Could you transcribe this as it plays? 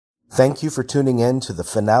Thank you for tuning in to the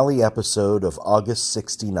finale episode of August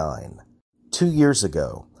 69. 2 years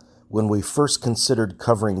ago, when we first considered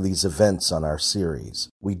covering these events on our series,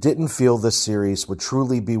 we didn't feel this series would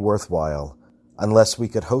truly be worthwhile unless we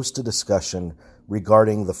could host a discussion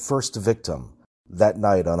regarding the first victim that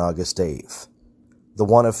night on August 8th, the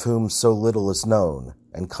one of whom so little is known,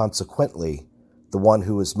 and consequently, the one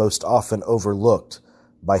who is most often overlooked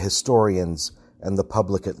by historians and the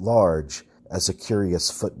public at large as a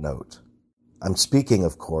curious footnote. I'm speaking,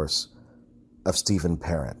 of course, of Stephen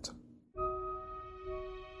Parent.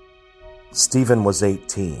 Stephen was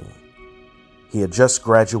 18. He had just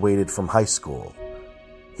graduated from high school.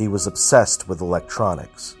 He was obsessed with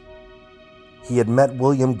electronics. He had met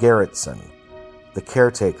William Garretson, the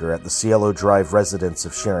caretaker at the Cielo Drive residence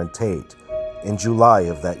of Sharon Tate, in July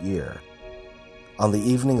of that year. On the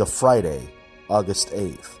evening of Friday, August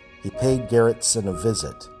 8th, he paid Garretson a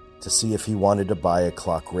visit to see if he wanted to buy a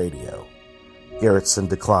clock radio. Garretson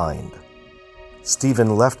declined.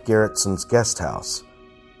 Stephen left Garretson's guest house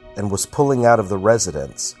and was pulling out of the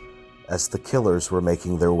residence as the killers were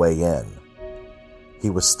making their way in.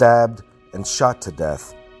 He was stabbed and shot to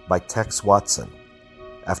death by Tex Watson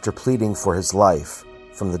after pleading for his life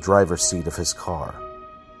from the driver's seat of his car.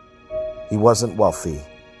 He wasn't wealthy.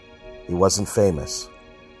 He wasn't famous.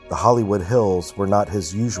 The Hollywood Hills were not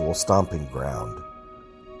his usual stomping ground.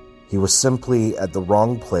 He was simply at the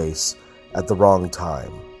wrong place at the wrong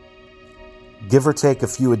time. Give or take a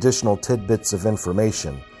few additional tidbits of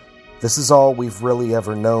information, this is all we've really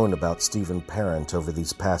ever known about Stephen Parent over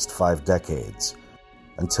these past 5 decades.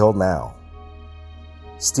 Until now.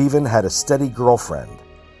 Stephen had a steady girlfriend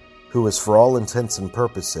who was, for all intents and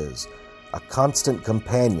purposes, a constant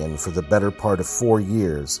companion for the better part of 4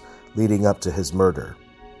 years leading up to his murder.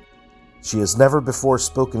 She has never before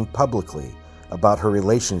spoken publicly about her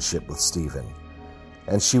relationship with Stephen,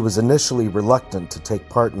 and she was initially reluctant to take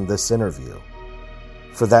part in this interview.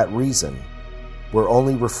 For that reason, we're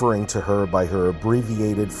only referring to her by her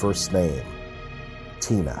abbreviated first name,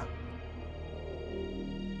 Tina.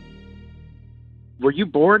 Were you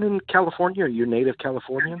born in California? Are you a native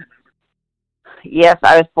Californian? Yes,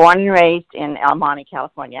 I was born and raised in El Monte,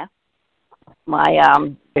 California. My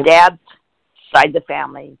dad's side of the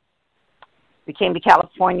family came to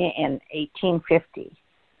California in 1850.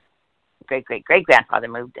 Great-great-great-grandfather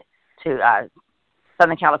moved to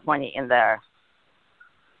Southern California in the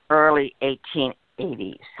early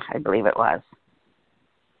 1880s, I believe it was.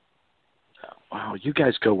 Wow, you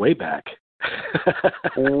guys go way back.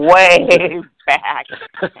 Way back.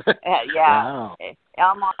 Yeah. Wow.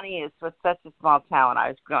 El Monte was such a small town when I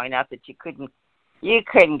was growing up that you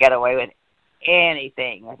couldn't get away with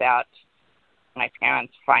anything without my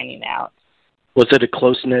parents finding out. Was it a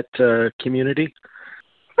close-knit community?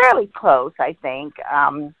 Fairly close, I think.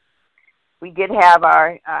 We did have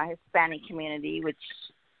our Hispanic community, which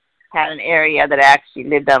had an area that actually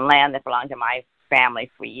lived on land that belonged to my family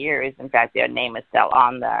for years. In fact, their name is still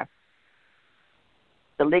on the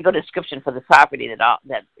legal description for the property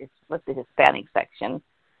that is with the Hispanic section.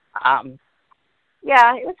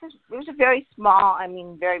 Yeah, it was a very small,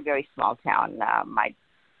 very, very small town. My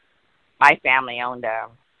family owned a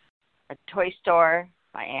toy store.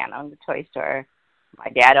 My aunt owned a toy store. My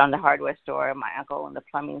dad owned a hardware store. My uncle owned a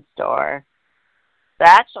plumbing store. The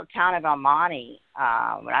actual town of El Monte,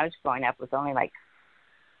 when I was growing up, was only like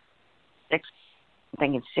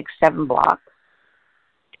 6-7 blocks.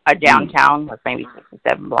 Our downtown was maybe 6 or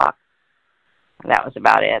 7 blocks. And that was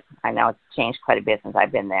about it. I know it's changed quite a bit since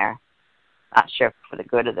I've been there. Not sure for the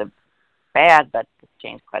good or the bad, but it's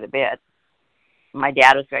changed quite a bit. My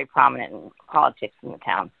dad was very prominent in politics in the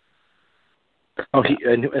town. Oh,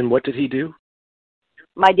 and what did he do?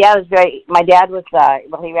 My dad was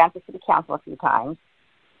he ran for city council a few times.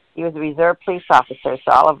 He was a reserve police officer,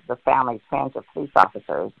 so all of the family's friends are police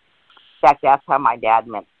officers. In fact, that's how my dad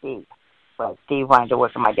met Steve. Well, Steve wanted to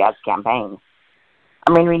work on my dad's campaign.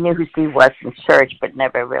 We knew who Steve was from church, but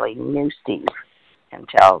never really knew Steve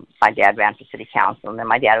until my dad ran for city council. And then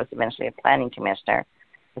my dad was eventually a planning commissioner.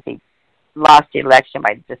 He lost the election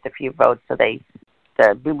by just a few votes, so the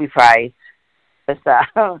booby prize was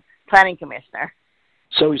planning commissioner.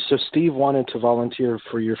 So Steve wanted to volunteer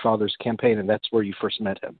for your father's campaign, and that's where you first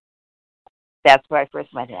met him. That's where I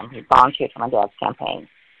first met him. He volunteered for my dad's campaign.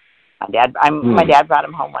 My dad brought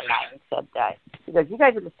him home one night and said, he goes, "You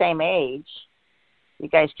guys are the same age. You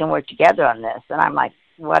guys can work together on this." And I'm like,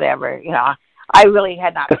 whatever. I really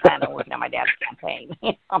had not planned on working on my dad's campaign.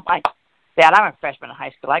 I'm like, Dad, I'm a freshman in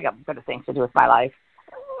high school. I got better things to do with my life.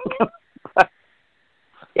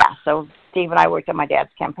 Yeah, so Steve and I worked on my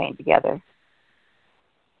dad's campaign together.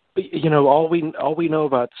 All we know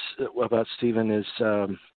about Stephen is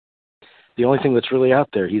the only thing that's really out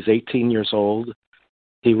there. He's 18 years old.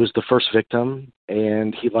 He was the first victim,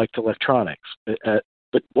 and he liked electronics.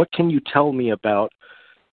 But what can you tell me about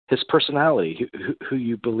his personality? Who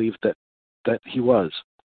you believe that he was?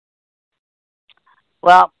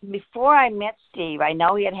 Well, before I met Steve, I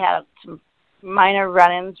know he had some minor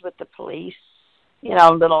run-ins with the police,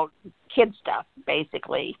 little kid stuff,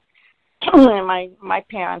 basically. And my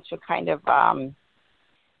parents were kind of,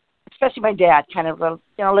 especially my dad, kind of,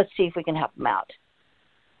 let's see if we can help him out.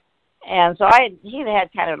 And so he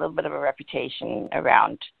had kind of a little bit of a reputation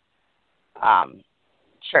around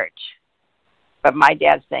church. But my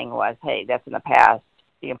dad's thing was, hey, that's in the past.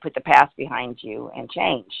 You can put the past behind you and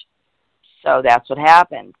change. So that's what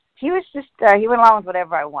happened. He was just, he went along with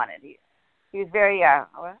whatever I wanted. He was very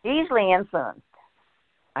easily influenced,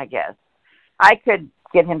 I guess. I could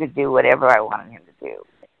get him to do whatever I wanted him to do.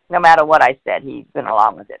 No matter what I said, he went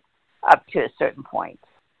along with it up to a certain point.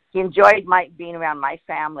 He enjoyed being around my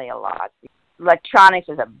family a lot. Electronics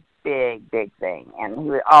is a big, big thing, and he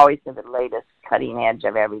would always do the latest cutting edge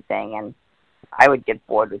of everything, and I would get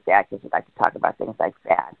bored with that because I could talk about things like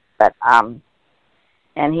that. But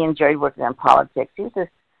and he enjoyed working in politics.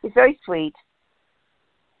 He's very sweet,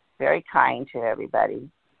 very kind to everybody.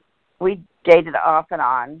 We dated off and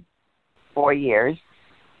on 4 years.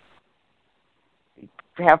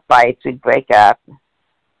 We'd have fights. We'd break up.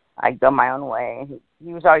 I'd go my own way.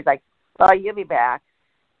 He was always like, well, you'll be back.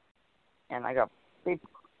 And I go,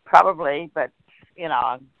 probably, but,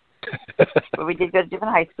 but we did go to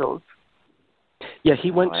different high schools. Yeah,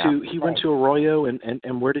 he went to Arroyo,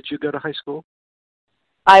 and where did you go to high school?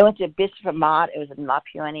 I went to Bishop Vermont. It was in La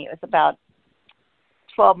Puente. It was about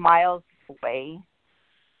 12 miles away.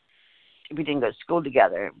 We didn't go to school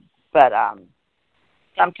together, but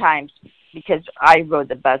sometimes, because I rode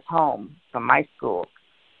the bus home from my school,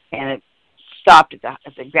 and it stopped at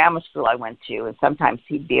the grammar school I went to, and sometimes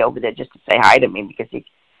he'd be over there just to say hi to me because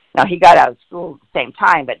he got out of school at the same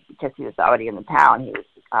time, but because he was already in the town,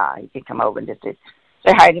 he could come over and just to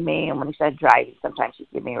say hi to me. And when he started driving, sometimes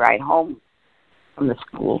he'd give me a ride home from the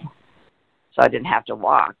school, so I didn't have to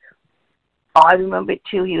walk. Oh, I remember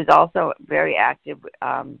too. He was also very active,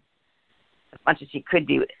 as much as he could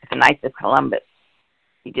be, at the Knights of Columbus.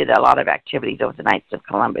 He did a lot of activities over the Knights of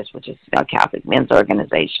Columbus, which is a Catholic men's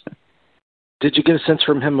organization. Did you get a sense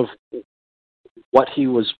from him of what he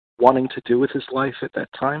was wanting to do with his life at that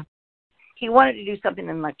time? He wanted to do something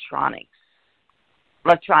in electronics.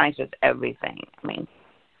 Electronics was everything. I mean,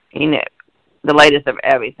 he knew the latest of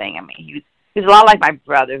everything. I mean, he was a lot like my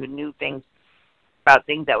brother, who knew things about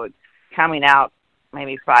things that were coming out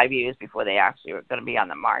maybe 5 years before they actually were going to be on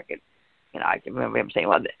the market. I can remember him saying,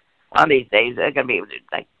 well, one of these days they're going to be able to,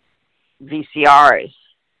 like, VCRs.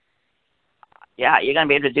 Yeah, you're going to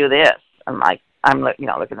be able to do this. I'm looking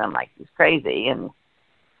at them like he's crazy. And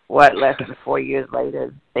less than 4 years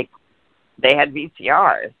later, they had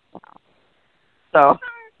VCRs. So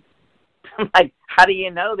I'm like, how do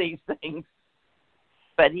you know these things?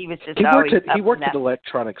 But he was just he worked at an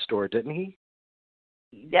electronics store, didn't he?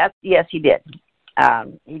 Yes, he did.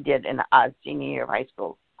 He did in senior year of high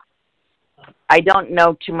school. I don't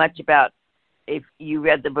know too much about if you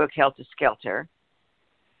read the book Helter Skelter,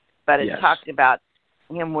 but it talked about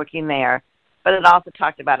him working there, but it also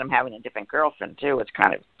talked about him having a different girlfriend too, which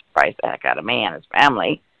kind of surprised the heck out of me and his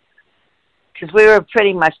family, because we were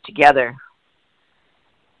pretty much together.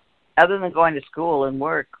 Other than going to school and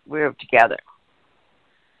work, we were together.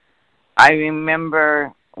 I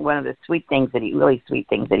remember one of the really sweet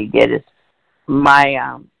things that he did is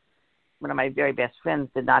one of my very best friends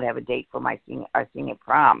did not have a date for our senior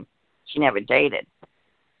prom. She never dated.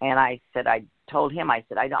 And I told him, I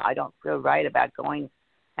don't feel right about going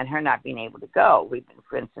and her not being able to go. We've been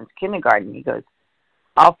friends since kindergarten. He goes,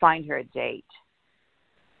 I'll find her a date.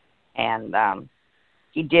 And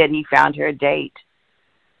he did. He found her a date.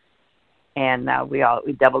 And we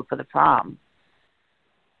doubled for the prom.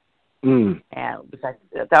 And I thought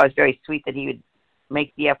it was very sweet that he would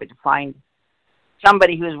make the effort to find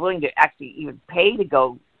somebody who was willing to actually even pay to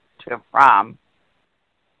go to a prom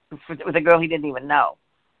with a girl he didn't even know,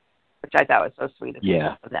 which I thought was so sweet of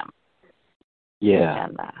them. Yeah.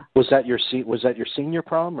 And, was that your senior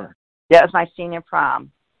prom, or? That was my senior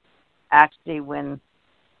prom. Actually, when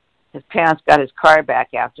his parents got his car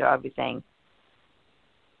back after everything,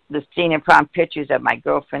 the senior prom pictures of my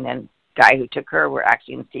girlfriend and guy who took her were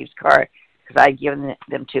actually in Steve's car, because I had given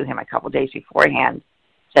them to him a couple of days beforehand.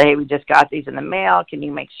 Said, hey, we just got these in the mail. Can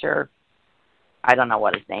you make sure, I don't know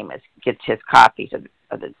what his name is, gets his copies of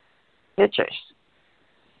the pictures?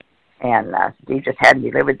 and Steve just hadn't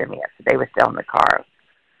delivered them yet, so they were still in the car.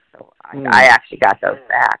 So I actually got those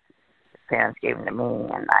back. His parents gave them to me,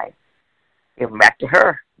 and I gave them back to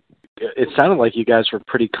her. It sounded like you guys were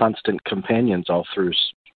pretty constant companions all through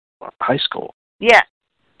high school. Yeah.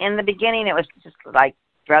 In the beginning, it was just like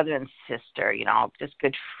brother and sister, just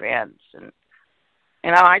good friends. And,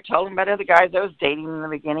 I told him about other guys I was dating in the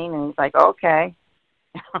beginning, and he's like, okay.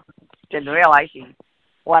 Didn't realize he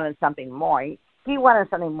wanted something more. He wanted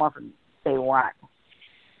something more from day one.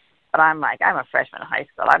 But I'm like, I'm a freshman in high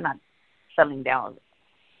school. I'm not settling down with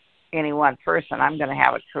any one person. I'm going to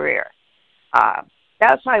have a career. That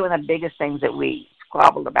was probably one of the biggest things that we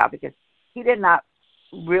squabbled about, because he did not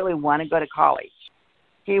really want to go to college.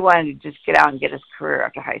 He wanted to just get out and get his career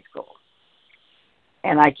after high school.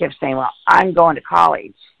 And I kept saying, well, I'm going to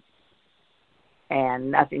college, and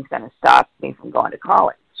nothing's going to stop me from going to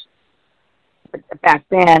college. But back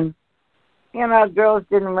then, girls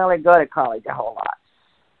didn't really go to college a whole lot.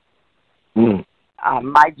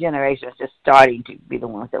 My generation was just starting to be the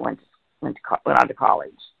ones that went on to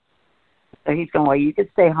college. So he's going, well, you could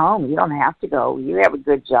stay home. You don't have to go. You have a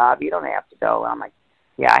good job. You don't have to go. And I'm like,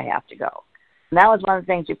 yeah, I have to go. And that was one of the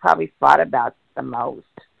things you probably thought about the most,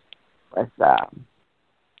 was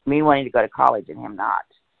me wanting to go to college and him not.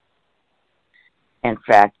 In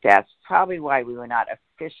fact, that's probably why we were not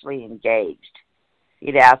officially engaged.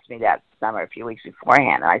 He'd asked me that summer, a few weeks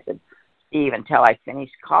beforehand, and I said, Steve, until I finish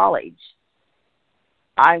college,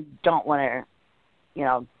 I don't want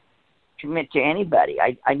to, commit to anybody.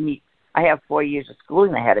 I have 4 years of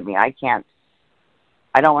schooling ahead of me. I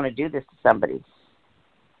don't want to do this to somebody.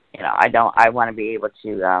 I want to be able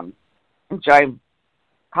to enjoy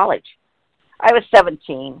college. I was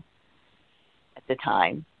 17 at the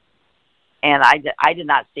time, and I did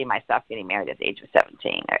not see myself getting married at the age of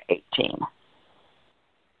 17 or 18.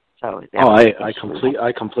 So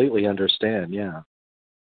I completely understand. Yeah.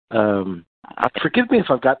 Forgive me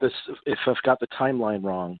if I've got the timeline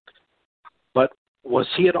wrong, but was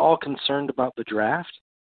he at all concerned about the draft?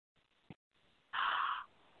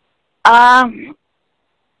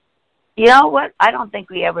 You know what? I don't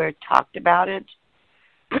think we ever talked about it.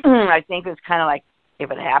 I think it was kind of like,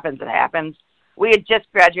 if it happens, it happens. We had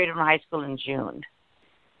just graduated from high school in June.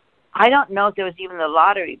 I don't know if there was even the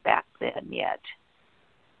lottery back then yet.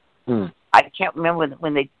 I can't remember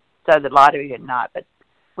when they started the lottery or not, but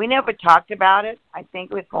we never talked about it. I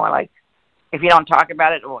think it was more like, if you don't talk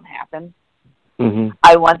about it, it won't happen.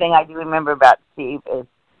 One thing I do remember about Steve is,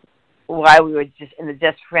 while we were just in the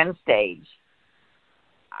just friend stage,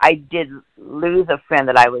 I did lose a friend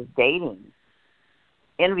that I was dating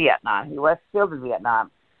in Vietnam. He was still in Vietnam.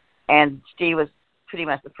 And Steve was pretty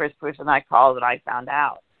much the first person I called when I found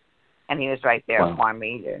out. And he was right there for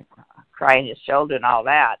me, to cry on his shoulder and all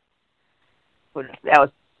that. That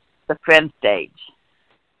was the friend stage.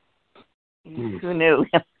 Who knew?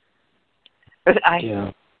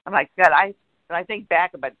 I'm like, God, when I think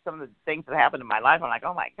back about some of the things that happened in my life, I'm like,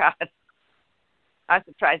 oh my God. I'm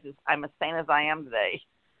surprised I'm as sane as I am today.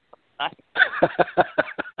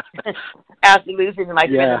 After losing my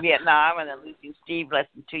friend in Vietnam and then losing Steve less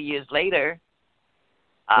than 2 years later,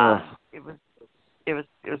 it was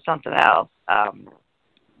something else.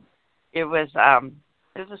 It was a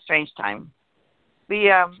strange time. We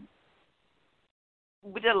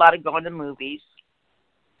did a lot of going to movies.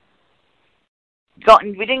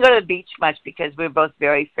 We didn't go to the beach much because we were both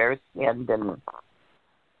very fair-skinned and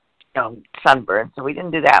sunburned, so we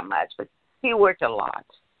didn't do that much. But he worked a lot.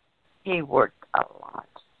 In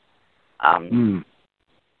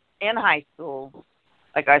high school,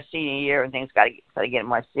 like our senior year, when things started getting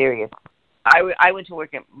more serious, I went to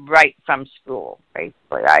work right from school.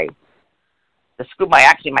 Basically,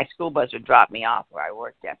 my school bus would drop me off where I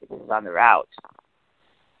worked at because it was on the route,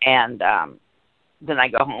 and then I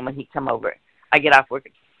go home and he'd come over. I get off work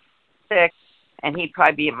at 6, and he'd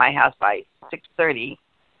probably be at my house by 6:30,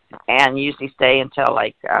 and usually stay until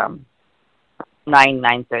like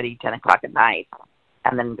 9:30, 10 o'clock at night,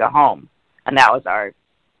 and then go home. And that was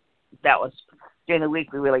during the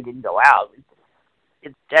week. We really didn't go out. We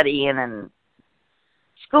did studying, and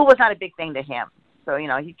school was not a big thing to him. So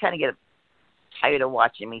he'd kind of get tired of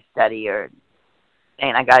watching me study or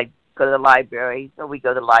saying I got to go to the library. So we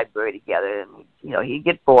go to the library together, and he'd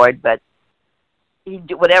get bored, but he'd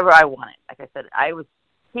do whatever I wanted. Like I said,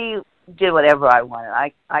 he did whatever I wanted.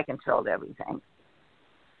 I controlled everything.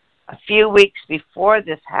 A few weeks before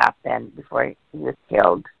this happened, before he was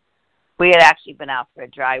killed, we had actually been out for a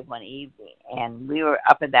drive one evening, and we were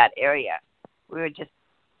up in that area. We were just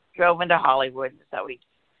drove into Hollywood, so we,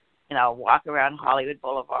 walk around Hollywood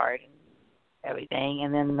Boulevard and everything,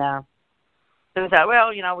 and then so we thought,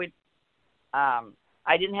 well, we'd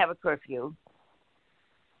I didn't have a curfew,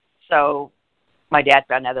 so my dad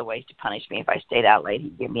found other ways to punish me. If I stayed out late,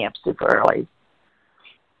 he'd get me up super early.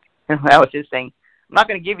 And that was his thing. I'm not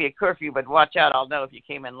going to give you a curfew, but watch out. I'll know if you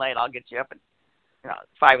came in late. I'll get you up at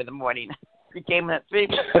 5 in the morning. If you came in at 3,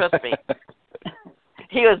 trust me.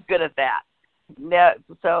 He was good at that. Yeah,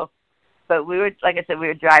 but we were, like I said, we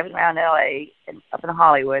were driving around L.A. and up in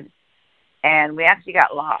Hollywood, and we actually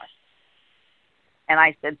got lost. And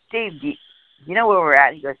I said, Steve, do you know where we're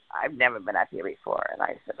at? He goes, I've never been up here before. And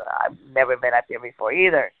I said, I've never been up here before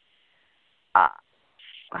either.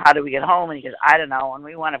 How do we get home? And he goes, I don't know. And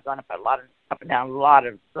we wound up going up and down a lot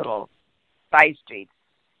of little side streets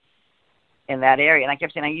in that area. And I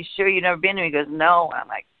kept saying, are you sure you've never been here? He goes, no. And I'm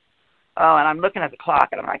like, oh, and I'm looking at the clock,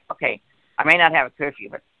 and I'm like, okay, I may not have a curfew,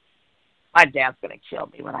 but my dad's going to kill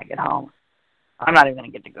me when I get home. I'm not even going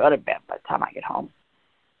to get to go to bed by the time I get home.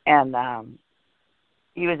 And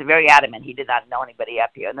he was very adamant. He did not know anybody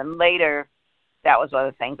up here. And then later, that was one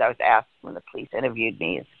of the things I was asked when the police interviewed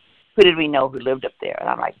me is, who did we know who lived up there? And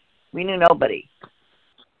I'm like, we knew nobody.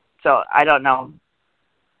 So I don't know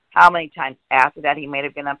how many times after that he may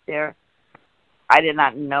have been up there. I did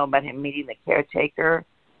not know about him meeting the caretaker.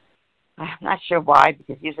 I'm not sure why,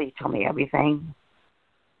 because usually he told me everything.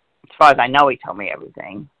 As far as I know, he told me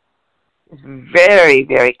everything. He's very,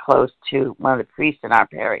 very close to one of the priests in our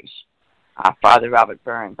parish, Father Robert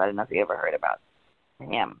Burns. I don't know if you ever heard about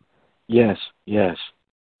him. Yes.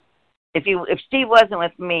 If Steve wasn't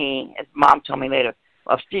with me, as Mom told me later,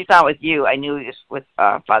 well, if Steve's not with you, I knew he was with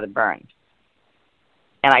Father Burns.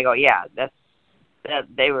 And I go, yeah,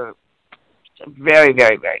 they were very,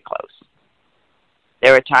 very, very close.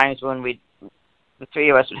 There were times when the three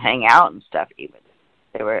of us would hang out and stuff even.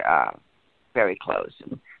 They were very close.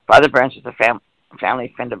 And Father Burns was a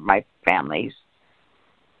family friend of my family's.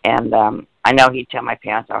 And I know he'd tell my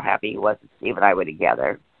parents how happy he was that Steve and I were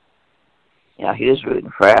together. He was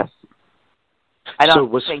rooting for us. I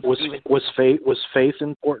don't think was faith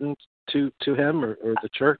important to him or the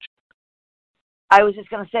church? I was just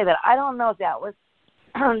going to say that I don't know if that was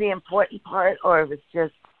the important part or if it's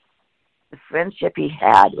just the friendship he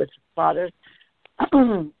had with his father,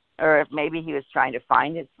 or if maybe he was trying to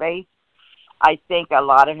find his faith. I think a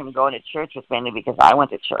lot of him going to church was mainly because I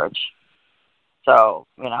went to church. So,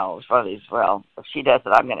 it was one of these, well, if she does it,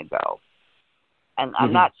 I'm going to go. And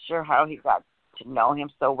I'm not sure how he got to know him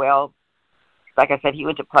so well. Like I said, he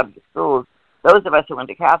went to public schools. Those of us who went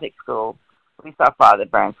to Catholic school, we saw Father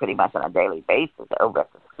Burns pretty much on a daily basis over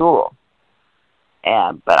at the school.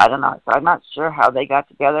 But I don't know. So I'm not sure how they got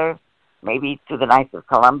together. Maybe through the Knights of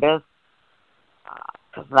Columbus.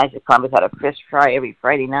 Because the Knights of Columbus had a fish fry every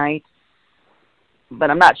Friday night. But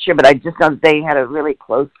I'm not sure. But I just know that they had a really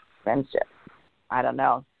close friendship. I don't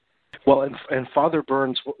know. Well, and Father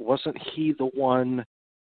Burns, wasn't he the one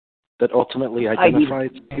that ultimately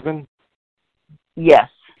identified Stephen? Yes,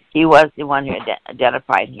 he was the one who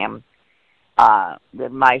identified him.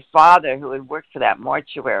 My father, who had worked for that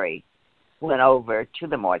mortuary, went over to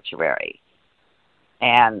the mortuary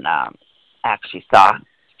and actually saw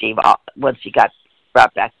Steve once he got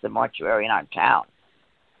brought back to the mortuary in our town,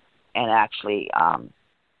 and actually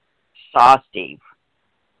saw Steve.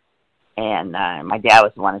 And my dad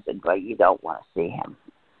was the one who said, well, you don't want to see him.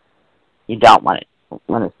 You don't want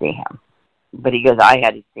to see him. But he goes, I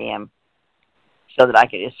had to see him so that I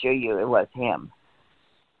could assure you it was him.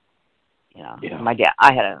 Yeah. My dad,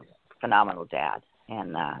 I had a phenomenal dad,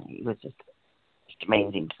 and he was just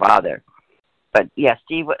amazing father. But yeah,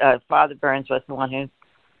 Father Burns was the one who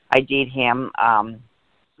ID'd him.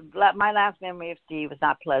 My last memory of Steve was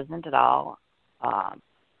not pleasant at all.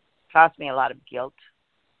 Cost me a lot of guilt.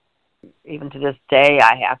 Even to this day,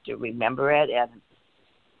 I have to remember it, and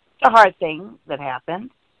it's a hard thing that happened.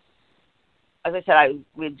 As I said,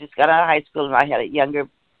 we just got out of high school, and I had a younger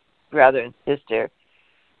brother and sister,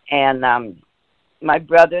 and my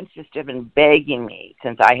brother and sister have been begging me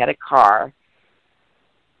since I had a car.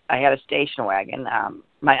 I had a station wagon.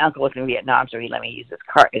 My uncle was in Vietnam, so he let me use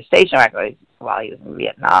his station wagon while he was in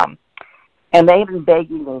Vietnam. And they've been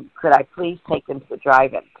begging me, could I please take them to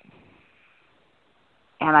drive-in?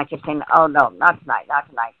 And I kept saying, oh, no, not tonight.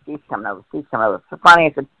 Steve's coming over. So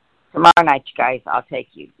finally I said, tomorrow night, you guys, I'll take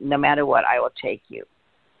you. No matter what, I will take you.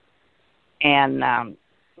 And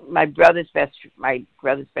my brother's best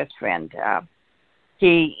friend,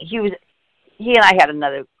 he and I had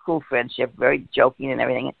another cool friendship, very joking and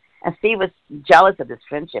everything. And Steve was jealous of this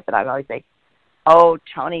friendship. And I'd always say, oh,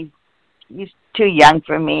 Tony, he's too young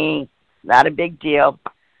for me. Not a big deal.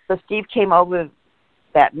 So Steve came over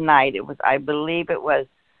that night. I believe it was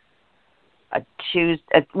a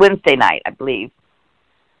Wednesday night, I believe.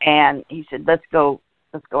 And he said, let's go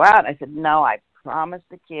out. I said, no, I promised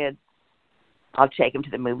the kids I'll take them to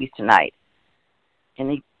the movies tonight. And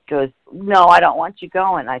he goes, no, I don't want you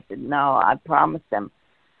going. I said, no, I promised them.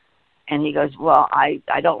 And he goes, well, I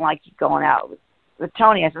don't like you going out with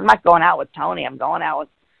Tony. I said, I'm not going out with Tony. I'm going out with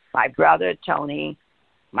my brother, Tony,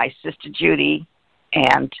 my sister, Judy,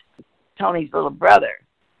 and Tony's little brother.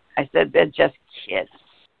 I said, they're just kids.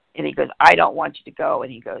 And he goes, I don't want you to go.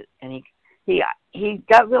 And he goes, and he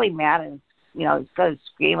got really mad and, he started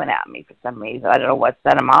screaming at me for some reason. I don't know what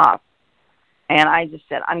set him off. And I just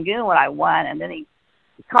said, I'm doing what I want. And then he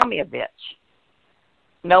called me a bitch.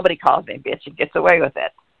 Nobody calls me a bitch and gets away with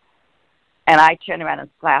it. And I turned around and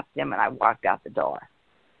slapped him, and I walked out the door.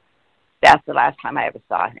 That's the last time I ever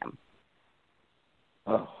saw him.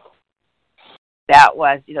 Oh. That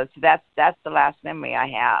was, so that's the last memory I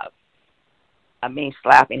have of me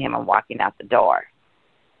slapping him and walking out the door.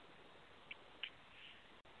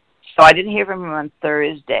 So I didn't hear from him on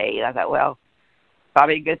Thursday. And I thought, well,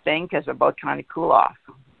 probably a good thing because we're both trying to cool off.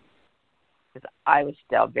 Because I was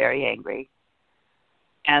still very angry.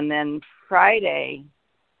 And then Friday,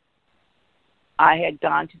 I had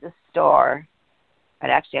gone to the store. And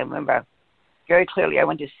actually, I remember very clearly I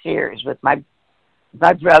went to Sears with my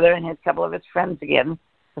brother and his couple of his friends again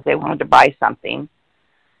because they wanted to buy something.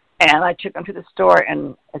 And I took them to the store,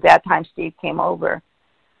 and at that time, Steve came over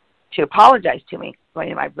to apologize to me, going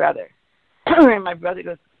to my brother. And my brother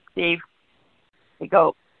goes, Steve,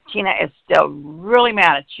 Tina is still really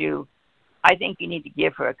mad at you. I think you need to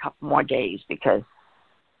give her a couple more days because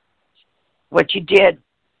what you did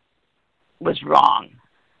was wrong.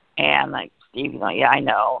 And like, Steve, yeah, I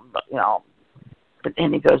know, but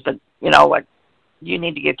then he goes, but you know what? You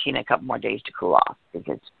need to give Tina a couple more days to cool off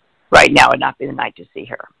because right now would not be the night to see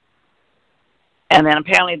her. And then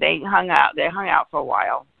apparently they hung out for a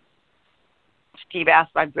while. Steve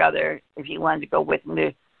asked my brother if he wanted to go with him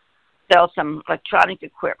to sell some electronic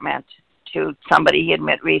equipment to somebody he had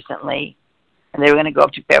met recently, and they were going to go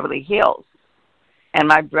up to Beverly Hills. And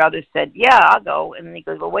my brother said, yeah, I'll go. And then he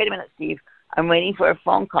goes, well, wait a minute, Steve. I'm waiting for a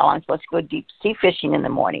phone call. I'm supposed to go deep sea fishing in the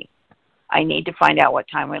morning. I need to find out what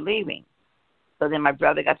time we're leaving. So then my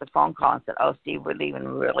brother got the phone call and said, oh, Steve, we're leaving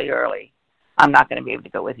really early. I'm not going to be able to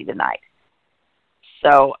go with you tonight.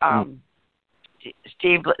 So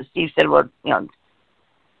Steve said, well,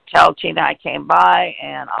 tell Tina I came by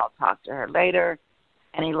and I'll talk to her later.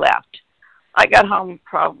 And he left. I got home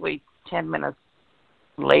probably 10 minutes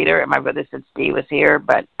later, and my brother said Steve was here,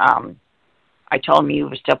 but I told him he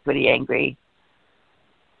was still pretty angry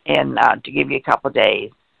and to give you a couple of days.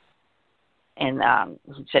 And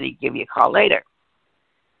he said he'd give you a call later.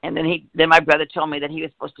 And then my brother told me that he was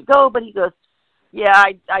supposed to go, but he goes, yeah,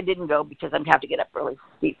 I didn't go because I'm have to get up early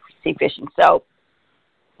sea fishing. So,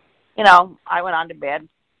 I went on to bed,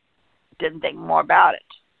 didn't think more about it.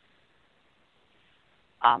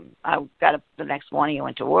 I got up the next morning and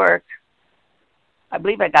went to work. I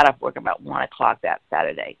believe I got off work about 1 o'clock that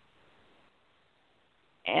Saturday.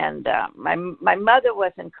 And my mother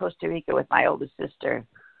was in Costa Rica with my oldest sister,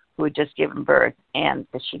 who had just given birth, and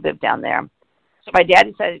she lived down there. So my dad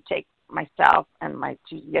decided to take myself and my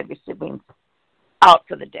two younger siblings out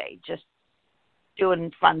for the day, just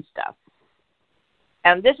doing fun stuff.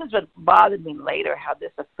 And this is what bothered me later, how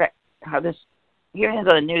this hearing it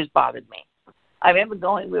on the news bothered me. I remember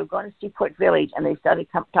we were going to Seaport Village, and they started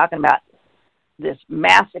talking about this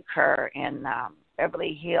massacre in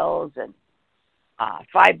Beverly Hills, and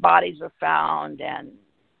 5 bodies were found, and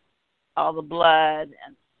all the blood.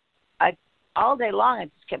 And all day long,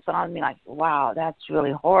 it just kept on me like, wow, that's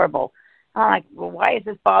really horrible. And I'm like, well, why is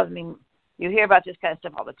this bothering me? You hear about this kind of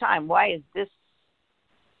stuff all the time. Why is this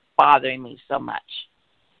bothering me so much?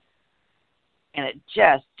 And it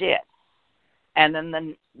just did. And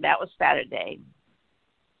then that was Saturday.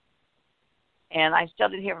 And I still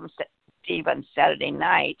didn't hear from Steve on Saturday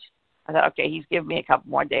night. I thought, okay, he's giving me a couple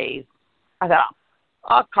more days. I thought,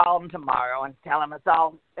 I'll call him tomorrow and tell him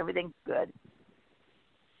everything's good.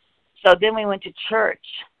 So then we went to church.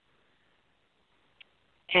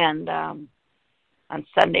 And on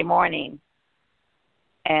Sunday morning,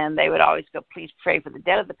 and they would always go, please pray for the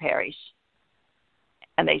dead of the parish.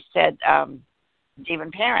 And they said,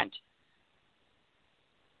 Stephen Parent.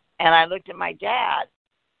 And I looked at my dad,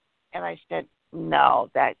 and I said, no,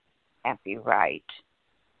 that can't be right.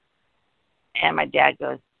 And my dad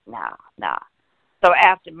goes, no. So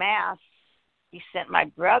after Mass, he sent my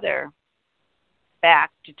brother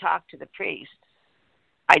back to talk to the priest.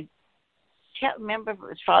 I can't remember if it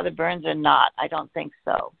was Father Burns or not. I don't think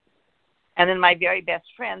so. And then my very best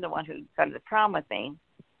friend, the one who got to the prom with me,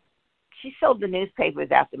 she sold the newspapers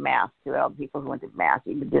after Mass to all the people who went to Mass.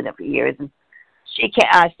 She'd been doing it for years. And she came,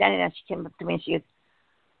 standing there, she came up to me and she goes,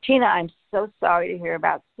 Tina, I'm so sorry to hear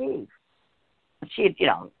about Steve. She had,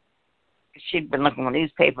 she'd been looking at the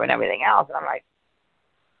newspaper and everything else. And I'm like,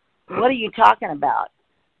 what are you talking about?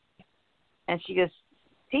 And she goes,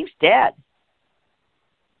 Steve's dead.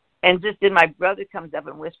 And just then my brother comes up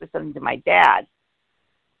and whispers something to my dad.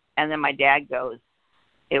 And then my dad goes,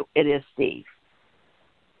 it is Steve.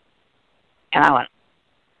 And I went,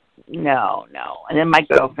 no. And then my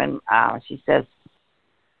girlfriend, she says,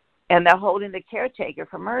 and they're holding the caretaker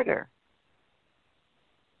for murder.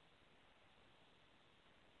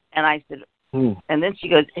 And I said, and then she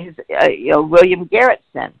goes, William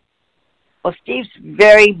Garretson. Well, Steve's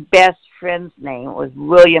very best friend's name was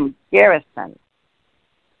William Garrison,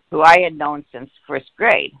 who I had known since first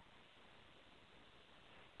grade.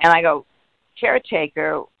 And I go,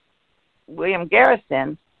 caretaker, William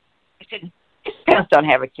Garrison. I said, his parents don't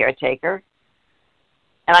have a caretaker.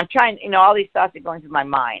 And I'm trying, all these thoughts are going through my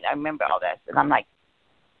mind. I remember all this. And I'm like,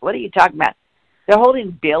 what are you talking about? They're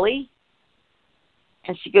holding Billy?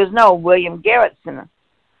 And she goes, no, William Garretson.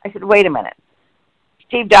 I said, wait a minute.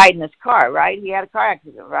 Steve died in his car, right? He had a car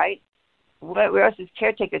accident, right? Where's this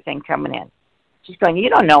caretaker thing coming in? She's going, you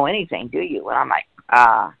don't know anything, do you? And I'm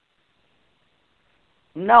like,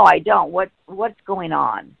 no, I don't. What's going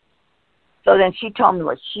on? So then she told me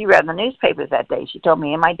what she read in the newspapers that day. She told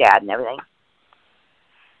me and my dad and everything.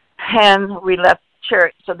 And we left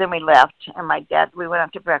church. So then we left, and we went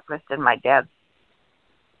out to breakfast, and my dad's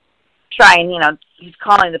trying, he's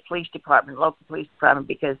calling the police department, local police department,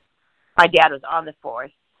 because my dad was on the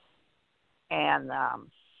force. And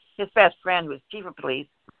his best friend, who was chief of police,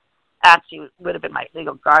 actually would have been my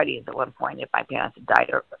legal guardian at one point if my parents had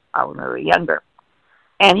died or when we were younger.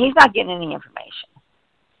 And he's not getting any information.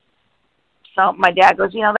 So my dad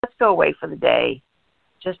goes, let's go away for the day,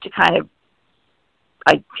 just to kind of,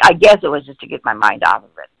 I guess it was just to get my mind off of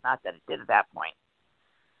it, not that it did at that point.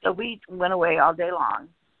 So we went away all day long,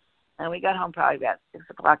 and we got home probably about 6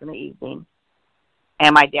 o'clock in the evening.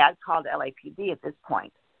 And my dad called LAPD at this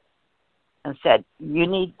point and said,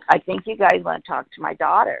 I think you guys want to talk to my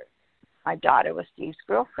daughter. My daughter was Steve's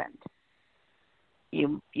girlfriend.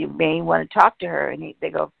 You may want to talk to her. And they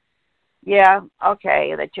go, yeah, okay.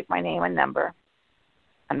 And they took my name and number,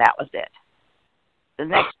 and that was it. The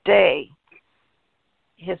next day,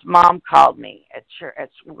 his mom called me at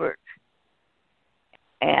work,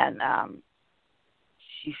 and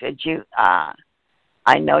she said,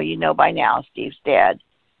 I know you know by now Steve's dead.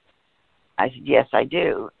 I said, yes, I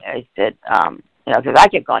do. I said, because I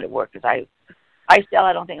kept going to work because I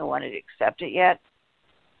don't think I wanted to accept it yet.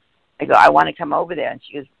 I go, I want to come over there. And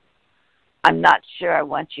she goes, I'm not sure I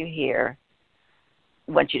want you here.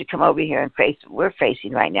 I want you to come over here and face what we're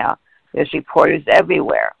facing right now. There's reporters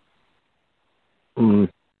everywhere. Mm.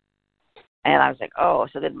 And I was like, oh.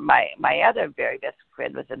 So then my other very best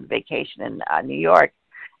friend was on vacation in New York,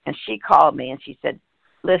 and she called me and she said,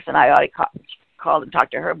 listen, I already called and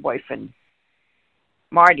talked to her boyfriend,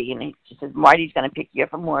 Marty, and she says, Marty's going to pick you up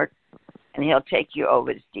from work, and he'll take you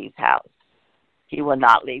over to Steve's house. He will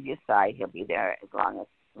not leave your side. He'll be there as long as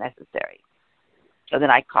necessary. So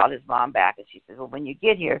then I called his mom back, and she says, well, when you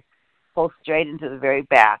get here, pull straight into the very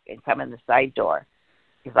back and come in the side door.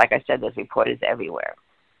 Because like I said, there's reporters everywhere.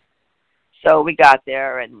 So we got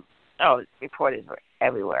there, and, reporters were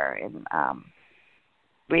everywhere. And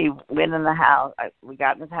we went in the house. We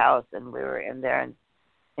got in his house, and we were in there. And,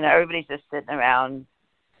 everybody's just sitting around.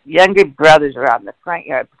 Younger brothers are out in the front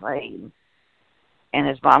yard playing. And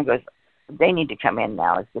his mom goes, they need to come in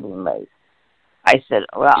now. It's getting late. I said,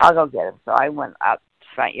 well, I'll go get him. So I went out to the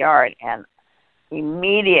front yard, and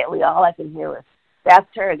immediately all I could hear was, that's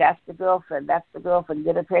her. That's the girlfriend. That's the girlfriend.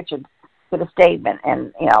 Get a picture. Get a statement.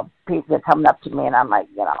 And, people are coming up to me, and I'm like,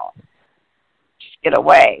 just get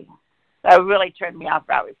away. That really turned me off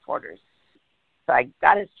about reporters. So I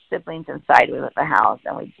got his siblings inside with the house,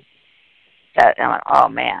 and we sat, and I went, oh,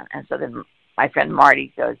 man. And so then my friend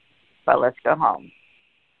Marty goes, well, let's go home.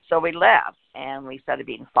 So we left, and we started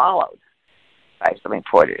being followed by some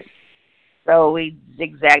reporters. So we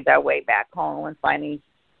zigzagged our way back home, and finally,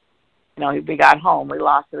 we got home. We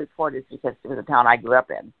lost the reporters because it was a town I grew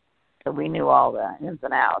up in. So we knew all the ins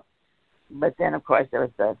and outs. But then, of course, there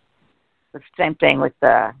was the same thing with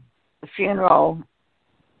the funeral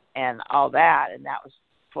and all that, and that was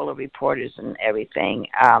full of reporters and everything.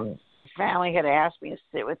 The family had asked me to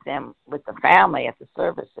sit with them, with the family at the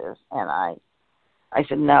services, and I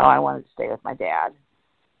said, no, I wanted to stay with my dad.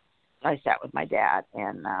 I sat with my dad,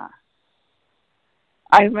 and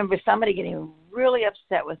I remember somebody getting really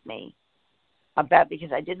upset with me about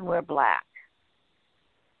because I didn't wear black.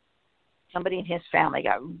 Somebody in his family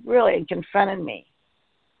got really and confronted me.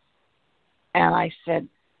 And I said,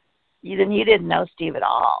 you didn't know Steve at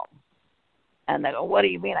all. And they go, what do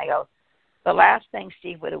you mean? I go, the last thing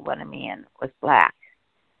Steve would have wanted me in was black.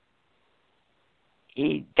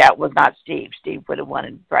 That was not Steve. Steve would have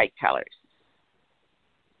wanted bright colors.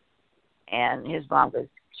 And his mom goes,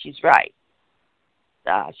 she's right.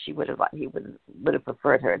 He would have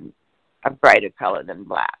preferred her a brighter color than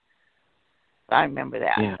black. So I remember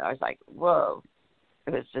that. Yeah. I was like, whoa.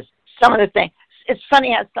 It was just some of the things. It's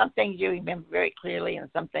funny how some things you remember very clearly and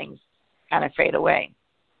some things kind of fade away.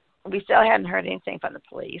 We still hadn't heard anything from the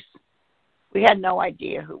police. We had no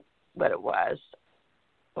idea what it was,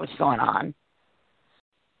 what was going on.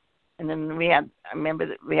 And then I remember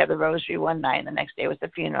that we had the rosary one night, and the next day was the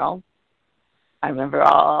funeral. I remember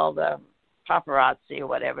all the paparazzi or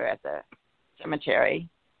whatever at the cemetery.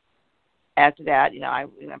 After that,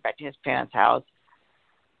 we went back to his parents' house.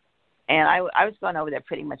 And I was going over there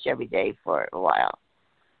pretty much every day for a while.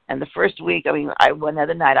 And the first week, one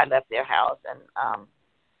other night I left their house, and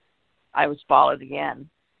I was followed again.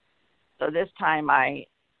 So this time I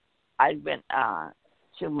went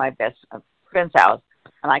to my best friend's house,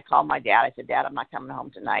 and I called my dad. I said, Dad, I'm not coming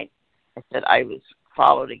home tonight. I said, I was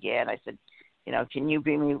followed again. I said, can you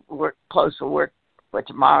bring me clothes for work for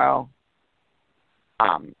tomorrow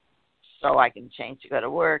so I can change to go to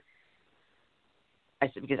work? I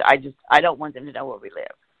said, because I don't want them to know where we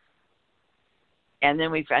live. And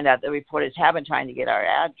then we found out the reporters have been trying to get our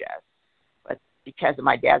address, but because of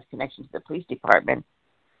my dad's connection to the police department,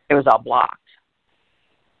 it was all blocked.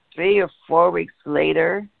 3 or 4 weeks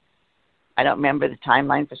later, I don't remember the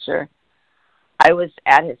timeline for sure, I was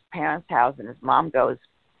at his parents' house, and his mom goes,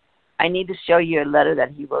 I need to show you a letter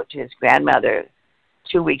that he wrote to his grandmother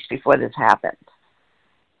 2 weeks before this happened.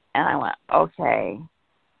 And I went, okay.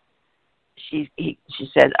 She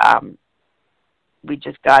said, we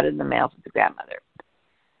just got it in the mail from the grandmother.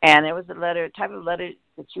 And it was a type of letter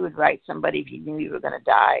that you would write somebody if you knew you were going to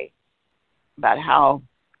die, about how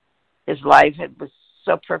his life was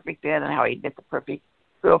so perfect then and how he met the perfect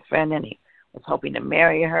girlfriend and he was hoping to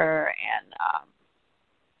marry her. And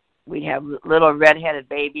we'd have little redheaded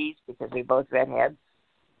babies because we both redheads.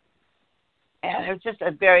 And it was just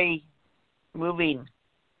a very moving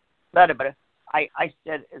letter. But I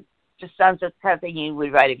said, it just sounds like the kind of thing you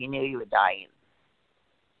would write if you knew you were dying,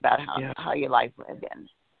 about how your life would end.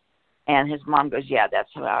 And his mom goes, yeah, that's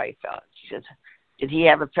how I felt. She says, did he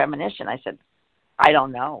have a premonition? I said, I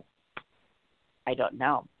don't know.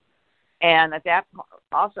 And at that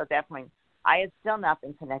point, I had still not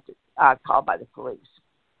been called by the police.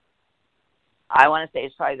 I want to say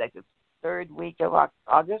it's probably like the third week of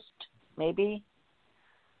August, maybe.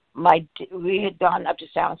 We had gone up to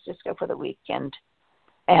San Francisco for the weekend,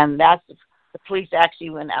 and the police actually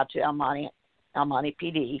went out to El Monte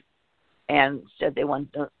PD and said they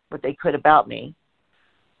wanted what they could about me.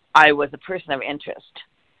 I was a person of interest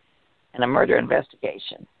in a murder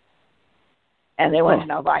investigation, and they wanted to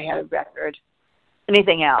know if I had a record,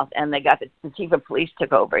 anything else. And they got the chief of police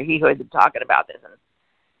took over. He heard them talking about this, and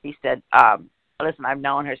he said, listen, I've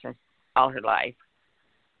known her since all her life.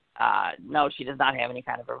 No, she does not have any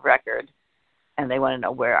kind of a record. And they want to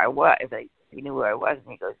know where I was, if he knew where I was.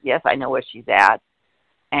 And he goes, yes, I know where she's at.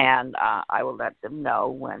 And I will let them know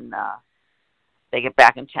when they get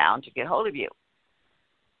back in town to get hold of you.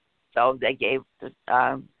 So they gave the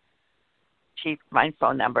chief my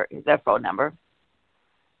phone number, their phone number.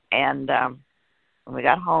 And when we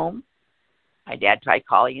got home, my dad tried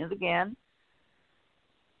calling us again.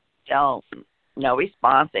 So no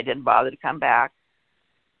response. They didn't bother to come back.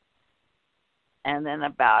 And then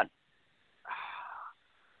it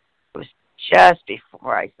was just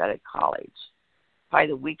before I started college, probably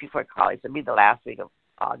the week before college, it'd be the last week of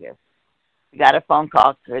August. We got a phone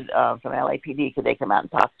call from LAPD. Could they come out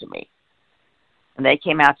and talk to me? And they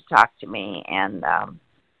came out to talk to me, and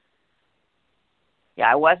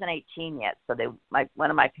I wasn't 18 yet, so one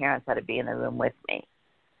of my parents had to be in the room with me.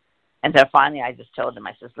 And so finally, I just told them,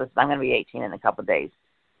 I said, listen, I'm going to be 18 in a couple of days.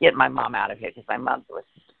 Get my mom out of here because my mom was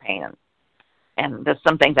just a pain. And there's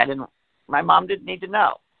some things my mom didn't need to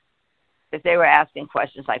know. If they were asking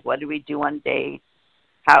questions like, what did we do on dates?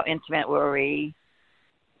 How intimate were we?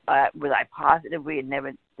 Was I positive we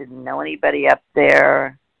didn't know anybody up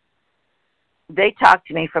there? They talked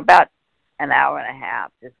to me for about an hour and a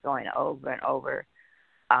half, just going over and over.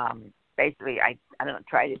 Basically, I don't know,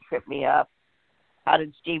 try to trip me up. How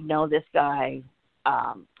did Steve know this guy?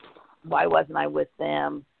 Why wasn't I with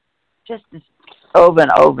them? Just over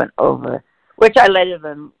and over and over, which I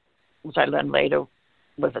learned later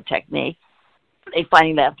was a technique. they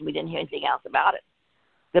finally left, and we didn't hear anything else about it.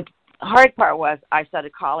 The hard part was I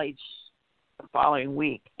started college the following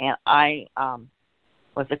week, and I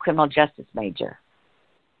was a criminal justice major.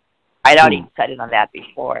 I'd already decided on that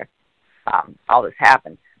before all this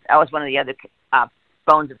happened. That was one of the other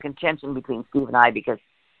bones of contention between Steve and I, because,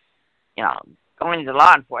 going into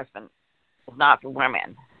law enforcement is not for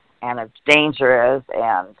women, and it's dangerous,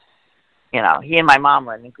 and, he and my mom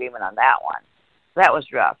were in agreement on that one. So that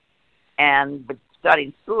was rough. But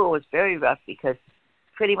starting school was very rough, because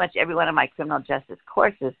pretty much every one of my criminal justice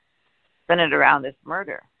courses centered around this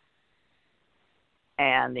murder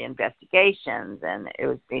and the investigations, and it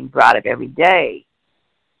was being brought up every day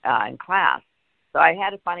in class. So I had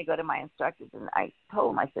to finally go to my instructors, and I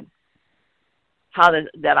told them, I said,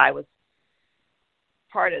 that I was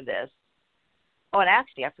part of this. Oh, and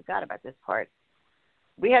actually, I forgot about this part.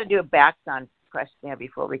 We had to do a background questionnaire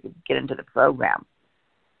before we could get into the program.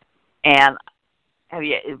 And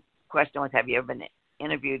the question was, have you ever been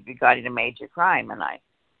interviewed regarding a major crime? And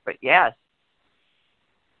but yes.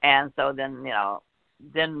 And so then,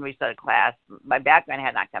 then we started class. My background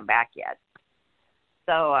had not come back yet.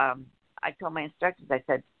 So I told my instructors, I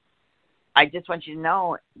said, I just want you to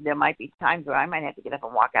know there might be times where I might have to get up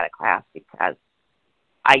and walk out of class because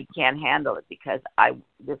I can't handle it, because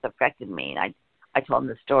this affected me. And I told them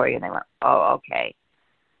the story, and they went, oh, okay.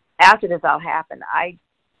 After this all happened, I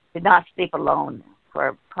did not sleep alone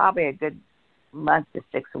for probably a good month to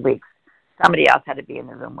 6 weeks. Somebody else had to be in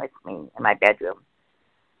the room with me in my bedroom,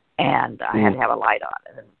 and I had to have a light on.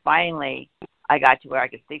 And then finally, I got to where I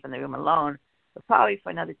could sleep in the room alone, but probably for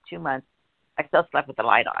another 2 months, I still slept with the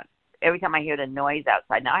light on. Every time I hear the noise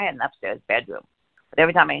outside, now I had an upstairs bedroom, but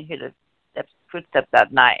every time I hear the footsteps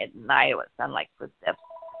at night, it would sound like footsteps,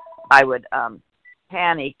 I would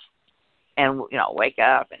panic and, wake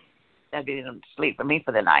up, and I'd be in sleep for me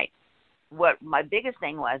for the night. What my biggest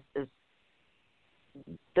thing was is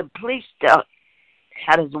the police still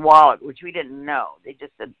had his wallet, which we didn't know. They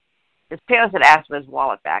just said, his parents had asked for his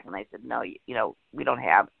wallet back, and they said, no, we don't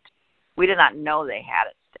have it. We did not know they had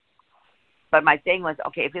it still. But my thing was,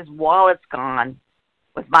 okay, if his wallet's gone,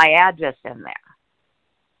 was my address in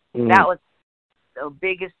there? That was the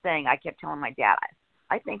biggest thing. I kept telling my dad,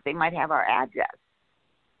 I think they might have our address.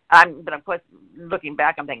 But of course, looking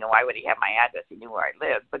back, I'm thinking, why would he have my address? He knew where I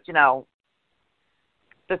lived. But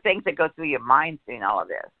the things that go through your mind doing all of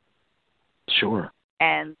this. Sure.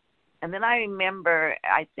 And then I remember,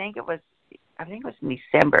 I think it was in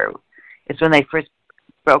December. It's when they first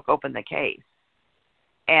broke open the case,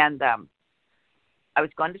 and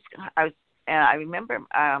I remember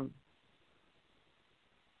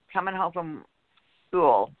coming home from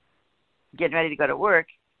school, getting ready to go to work,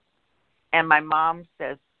 and my mom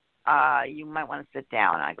says, you might want to sit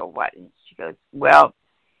down. And I go, what? And she goes, well,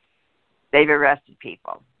 they've arrested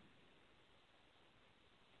people.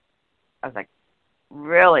 I was like,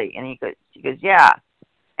 really? And she goes, yeah.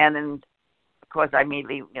 And then, of course, I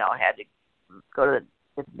immediately, had to go to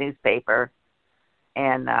the newspaper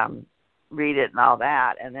and read it and all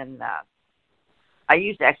that. And then I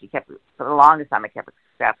used to actually for the longest time, I kept a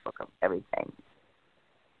scrapbook of everything.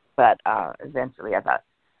 But eventually I thought,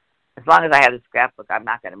 as long as I have this scrapbook, I'm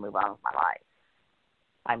not going to move on with my life.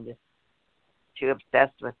 I'm just too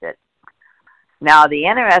obsessed with it. Now, the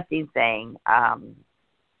interesting thing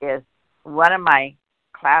is one of my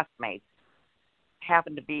classmates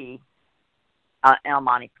happened to be an El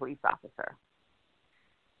Monte police officer.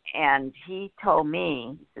 And he told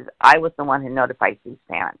me, I was the one who notified Steve's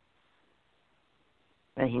parents.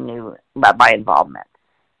 And he knew about my involvement.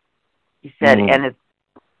 He said,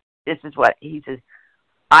 this is what, he says,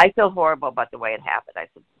 I feel horrible about the way it happened. I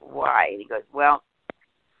said, why? And he goes, well,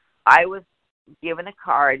 I was given a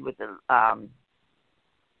card with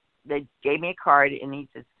they gave me a card, and he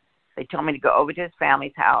says, they told me to go over to his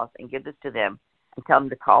family's house and give this to them and tell them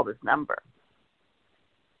to call this number.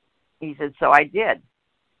 He said, so I did.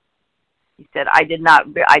 He said, I did not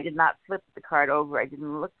flip the card over. I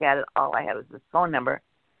didn't look at it. All I had was this phone number.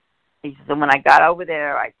 He said, so when I got over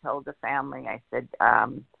there, I told the family, I said,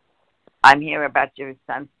 I'm here about your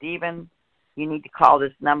son, Stephen. You need to call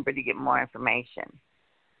this number to get more information.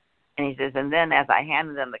 And he says, and then as I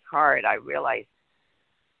handed them the card, I realized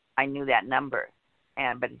I knew that number.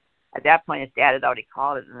 But at that point, his dad had already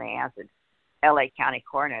called it, and they answered L.A. County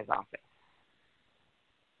Coroner's Office.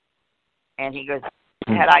 And he goes,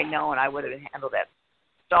 had I known, I would have handled that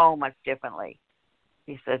so much differently.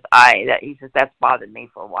 He says, that's bothered me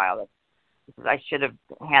for a while. He says, I should have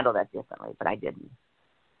handled that differently, but I didn't.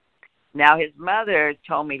 Now, his mother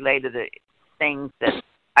told me later the things that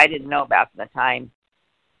I didn't know about from the time,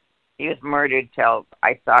 She was murdered till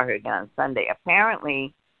I saw her again on Sunday.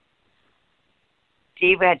 Apparently,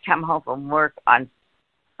 Steve had come home from work on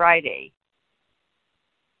Friday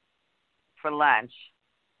for lunch,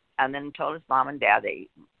 and then told his mom and dad,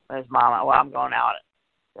 his mom, well, I'm going out,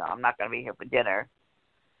 so I'm not going to be here for dinner.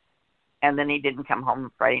 And then he didn't come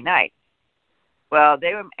home Friday night. Well,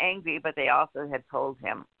 they were angry, but they also had told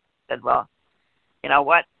him, said, well, you know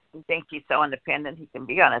what? He thinks he's so independent, he can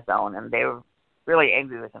be on his own. And they were really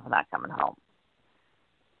angry with him for not coming home.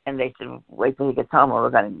 And they said, wait till he gets home, or we're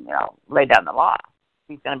going to, lay down the law.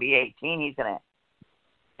 He's going to be 18. He's going to,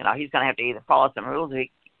 he's going to have to either follow some rules or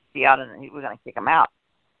he be out, and we're going to kick him out.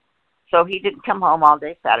 So he didn't come home all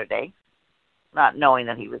day Saturday, not knowing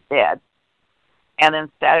that he was dead. And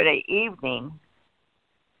then Saturday evening,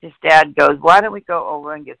 his dad goes, why don't we go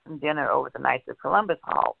over and get some dinner over at the Knights of Columbus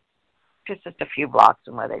Hall, just a few blocks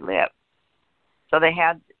from where they live. So they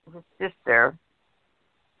had his sister,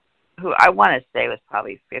 who I want to say was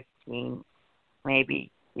probably 15,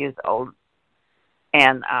 maybe years old,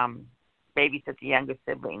 and babysit the younger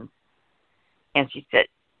siblings. And she said,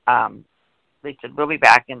 they said, we'll be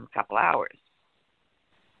back in a couple hours.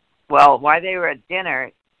 Well, while they were at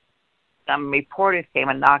dinner, some reporters came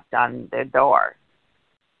and knocked on their door.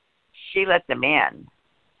 She let them in.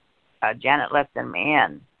 Janet let them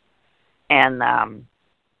in. And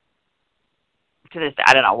to this,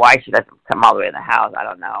 I don't know why she let them come all the way in the house. I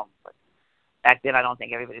don't know. But back then, I don't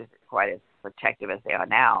think everybody was quite as protective as they are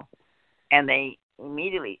now. And they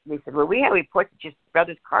said, well, we have reports that your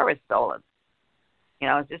brother's car was stolen.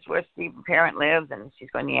 Is this where Steve's parent lives? And she's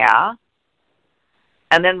going, yeah.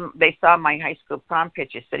 And then they saw my high school prom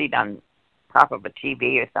picture sitting on top of a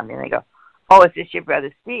TV or something. They go, oh, is this your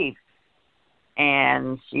brother Steve?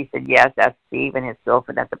 And she said, yes, that's Steve and his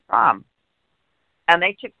girlfriend at the prom. And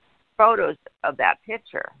they took photos of that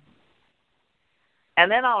picture. And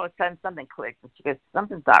then all of a sudden something clicked. And she goes,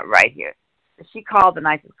 something's not right here. So she called the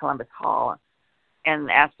Knights of Columbus Hall and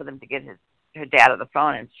asked for them to get her dad on the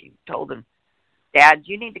phone. And she told him, Dad,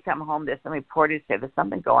 you need to come home. There's some reporters here. There's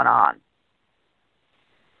something going on.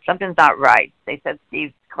 Something's not right. They said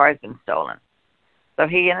Steve's car's been stolen. So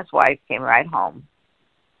he and his wife came right home.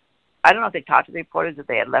 I don't know if they talked to the reporters, if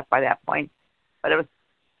they had left by that point, but it was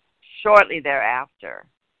shortly thereafter.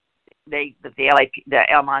 The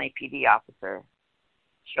El Monte PD officer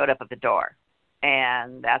showed up at the door,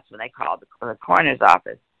 and that's when they called the coroner's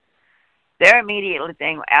office. Their immediate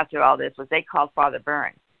thing after all this was they called Father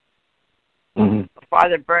Byrne. Mm-hmm.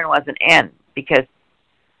 Father Byrne wasn't in because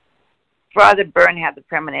Father Byrne had the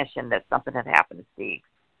premonition that something had happened to Steve.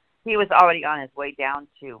 He was already on his way down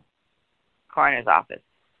to coroner's office.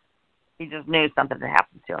 He just knew something had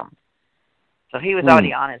happened to him. So he was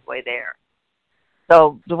already on his way there.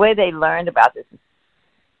 So the way they learned about this is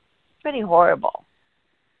pretty horrible.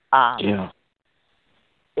 Yeah.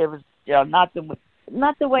 It was not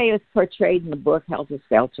the way it was portrayed in the book Helter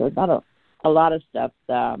Skelter. Not a lot of stuff.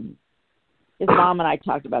 His mom and I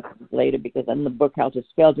talked about this later because in the book Helter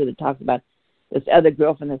Skelter, it talks about this other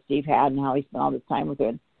girlfriend that Steve had and how he spent all this time with her.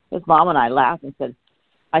 And his mom and I laughed and said,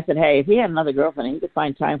 hey, if he had another girlfriend and he could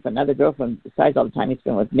find time for another girlfriend besides all the time he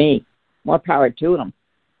spent with me, more power to him.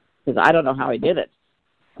 Because I don't know how he did it.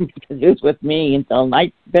 Because he was with me until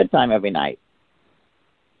bedtime every night.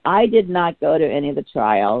 I did not go to any of the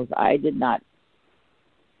trials. I did not,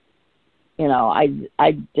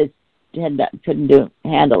 I just couldn't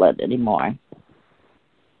handle it anymore.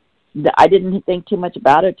 I didn't think too much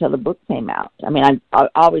about it till the book came out. I mean, I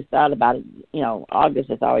always thought about it. August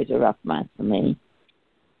is always a rough month for me,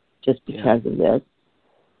 just because of this.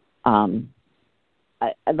 A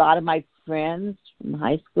lot of my friends from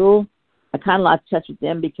high school, I kind of lost touch with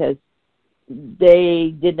them because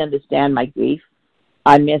they didn't understand my grief.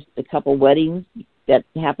 I missed a couple weddings that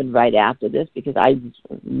happened right after this because I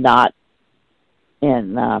was not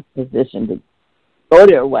in a position to go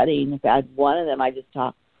to a wedding. In fact, one of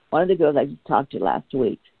the girls I just talked to last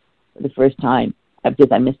week for the first time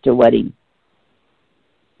because I missed her wedding.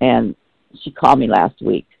 And she called me last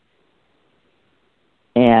week.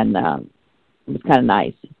 And it was kind of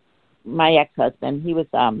nice. My ex-husband, he was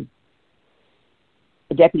a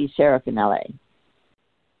deputy sheriff in L.A.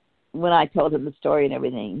 When I told him the story and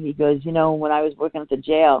everything, he goes, when I was working at the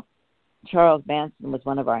jail, Charles Manson was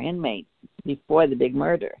one of our inmates before the big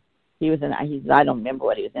murder. He said, I don't remember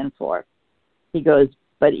what he was in for. He goes,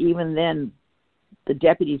 but even then, the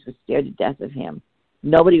deputies were scared to death of him.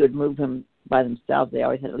 Nobody would move him by themselves. They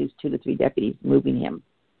always had at least 2 to 3 deputies moving him.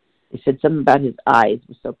 He said something about his eyes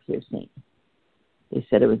was so piercing. He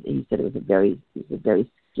said it was a very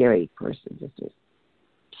scary person just to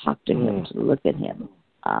talk to him, to look at him.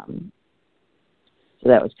 So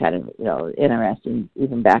that was kind of, interesting.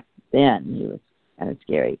 Even back then, he was kind of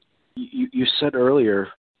scary. You said earlier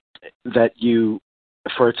that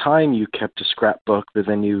for a time, you kept a scrapbook, but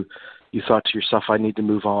then you thought to yourself, I need to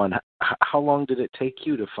move on. How long did it take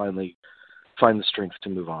you to finally find the strength to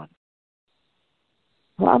move on?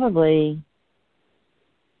 Probably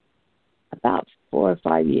about 4 or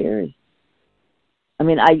 5 years. I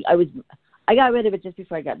mean, I got rid of it just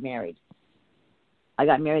before I got married. I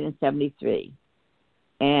got married in 1973.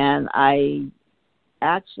 And I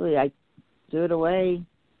threw it away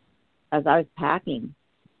as I was packing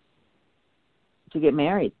to get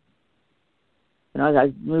married. As I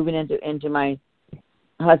was moving into my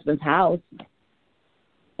husband's house,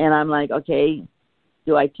 and I'm like, okay,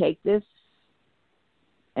 do I take this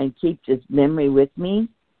and keep this memory with me,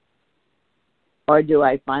 or do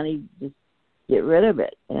I finally just get rid of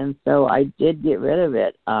it? And so I did get rid of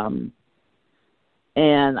it.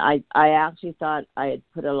 And I actually thought I had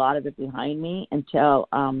put a lot of it behind me until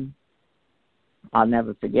I'll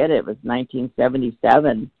never forget it. It was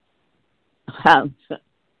 1977. I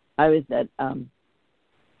was at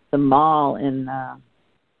the mall in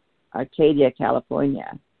Arcadia,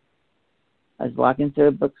 California. I was walking through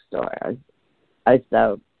a bookstore. I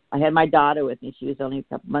had my daughter with me. She was only a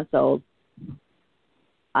couple months old.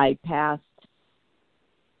 I passed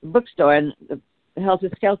the bookstore, and the Helter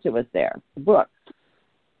Skelter was there, the book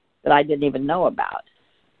that I didn't even know about.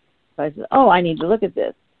 So I said, I need to look at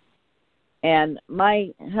this. And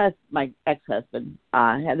my ex-husband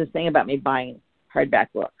had this thing about me buying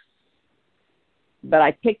hardback books. But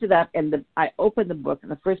I picked it up, and I opened the book,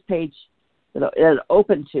 and the first page that it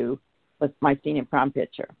opened to was my senior prom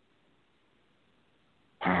picture.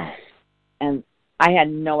 And I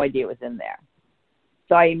had no idea it was in there.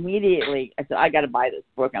 So I said, I got to buy this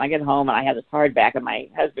book. And I get home, and I have this hardback, and my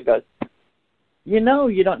husband goes, you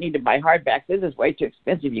don't need to buy hardbacks. This is way too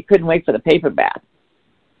expensive. You couldn't wait for the paperback.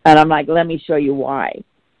 And I'm like, let me show you why.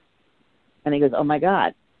 And he goes, oh, my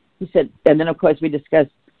God. He said, and then, of course, we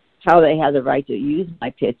discussed how they had the right to use my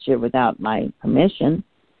picture without my permission.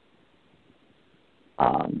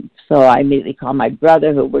 So I immediately called my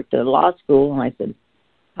brother, who worked at a law school, and I said,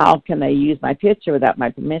 how can they use my picture without my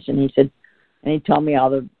permission? He said, and he told me all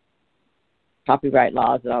the copyright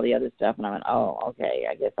laws and all the other stuff, and I went, oh, okay,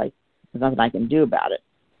 I guess there's nothing I can do about it.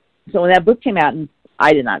 So when that book came out, and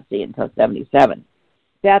I did not see it until 1977,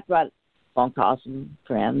 that brought phone calls from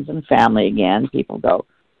friends and family again. People go,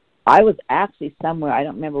 I was actually somewhere, I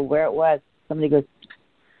don't remember where it was, somebody goes,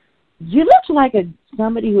 you look like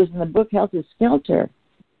somebody who was in the book Helter Skelter.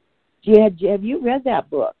 Have you read that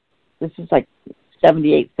book? This is like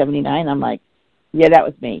 1978, 1979. I'm like, yeah, that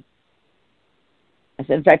was me. I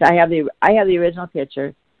said, in fact, I have the original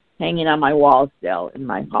picture hanging on my wall still in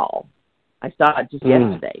my hall. I saw it just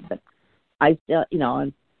yesterday, but I still,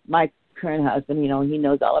 and my current husband, he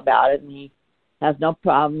knows all about it, and he has no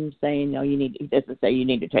problem saying, he doesn't say you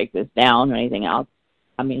need to take this down or anything else.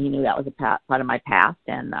 I mean, he knew that was a part of my past,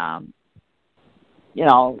 and,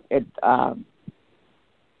 it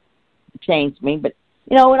changed me. But,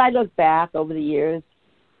 when I look back over the years,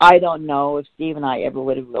 I don't know if Steve and I ever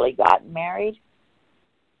would have really gotten married.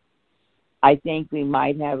 I think we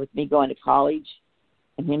might have, with me going to college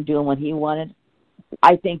and him doing what he wanted,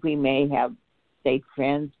 I think we may have stayed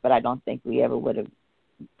friends, but I don't think we ever would have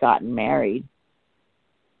gotten married.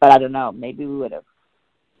 But I don't know. Maybe we would have.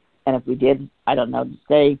 And if we did, I don't know to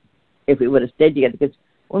say if we would have stayed together. Because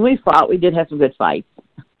when we fought, we did have some good fights.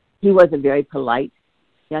 He was a very polite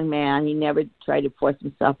young man. He never tried to force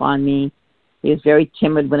himself on me. He was very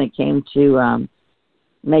timid when it came to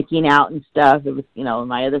making out and stuff. It was,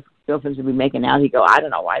 my other girlfriends would be making out. He'd go, I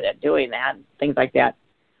don't know why they're doing that, and things like that.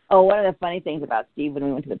 Oh, one of the funny things about Steve, when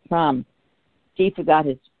we went to the prom, Steve forgot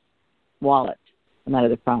his wallet the night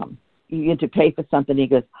of the prom. You get to pay for something, he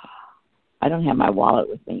goes, I don't have my wallet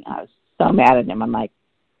with me. I was so mad at him. I'm like,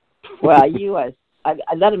 well, I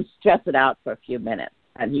let him stress it out for a few minutes,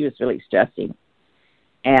 and he was really stressing.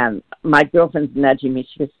 And my girlfriend's nudging me.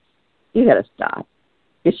 She goes, you got to stop.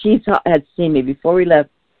 Because she had seen me before we left.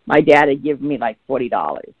 My dad had given me like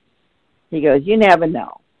 $40. He goes, you never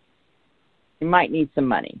know. You might need some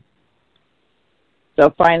money.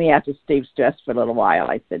 So finally, after Steve stressed for a little while,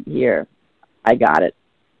 I said, here, I got it.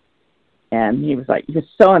 And he was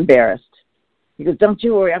so embarrassed. He goes, don't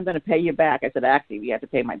you worry, I'm going to pay you back. I said, actually, we have to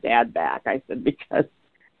pay my dad back. I said, because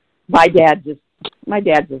my dad just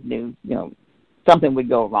knew, something would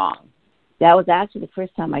go wrong. That was actually the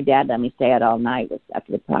first time my dad let me stay out all night. Was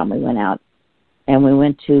after the prom. We went out, and we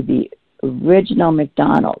went to the original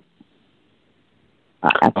McDonald's.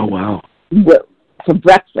 Oh, wow. For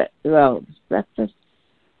breakfast. Well, breakfast.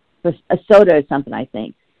 for a soda or something, I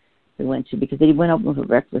think we went to, because they went open for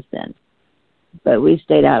breakfast then. But we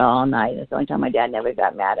stayed out all night. It's the only time my dad never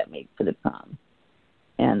got mad at me for the prom.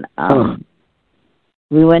 And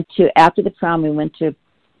we went to, after the prom, we went to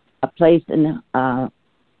a place in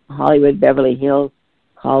Hollywood, Beverly Hills,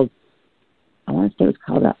 called, I want to say it was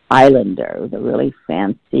called the Islander. It was a really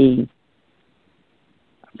fancy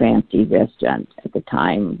restaurant at the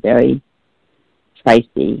time, very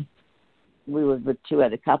pricey. We were with three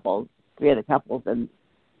other couples, and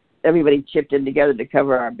everybody chipped in together to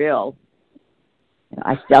cover our bill.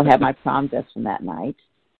 I still have my prom dress from that night.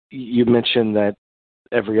 You mentioned that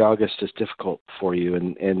every August is difficult for you,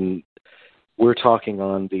 and we're talking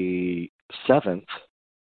on the 7th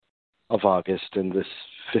of August, and this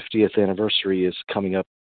 50th anniversary is coming up,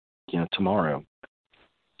 tomorrow.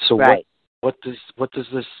 So right. what does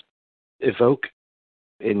this evoke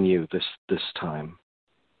in you this time?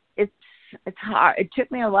 It's hard. It took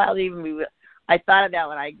me a while to even. I thought of that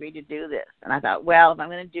when I agreed to do this, and I thought, well, if I'm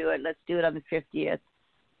going to do it, let's do it on the 50th.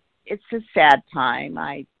 It's a sad time.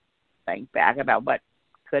 I think back about what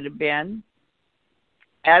could have been.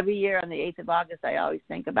 Every year on the 8th of August, I always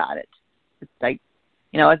think about it. It's like,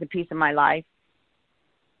 it's a piece of my life.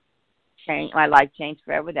 My life changed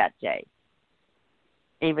forever that day.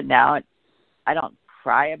 Even now, I don't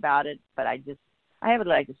cry about it, but I have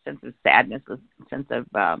like a sense of sadness, a sense of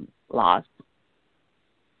loss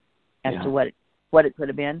as to what it could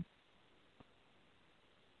have been.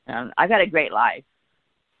 I got a great life.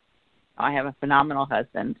 I have a phenomenal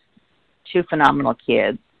husband, 2 phenomenal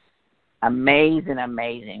kids, amazing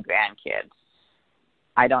grandkids.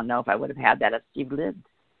 I don't know if I would have had that if Steve lived.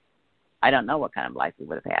 I don't know what kind of life we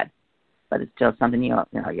would have had, but it's still something you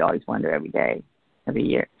always wonder every day, every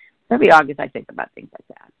year. Every August I think about things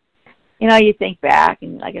like that. You think back,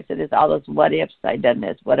 and like I said, there's all those what ifs. I'd done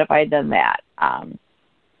this. What if I had done that?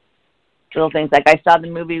 Little things like I saw the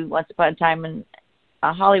movie Once Upon a Time in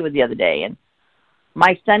Hollywood the other day, and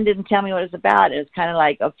my son didn't tell me what it was about. It was kind of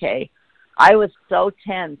like, okay, I was so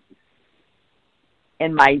tense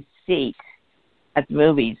in my seat at the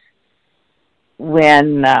movies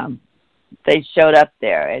when they showed up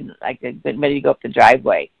there and like ready to go up the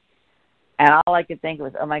driveway. And all I could think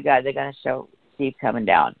was, oh, my God, they're going to show Steve coming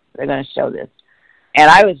down. They're going to show this. And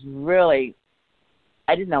I didn't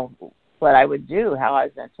know what I would do, how I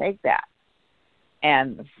was going to take that.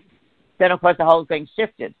 And then, of course, the whole thing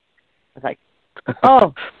shifted. I was like,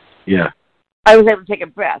 oh. Yeah. I was able to take a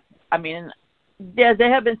breath. I mean, there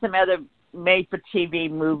have been some other made-for-TV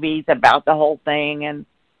movies about the whole thing, and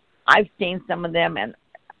I've seen some of them, and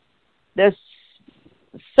they're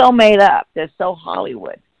so made up. They're so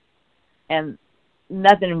Hollywood, and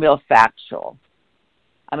nothing real factual.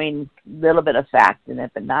 I mean, a little bit of fact in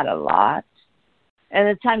it, but not a lot. And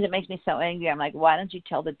at times it makes me so angry. I'm like, why don't you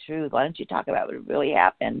tell the truth? Why don't you talk about what really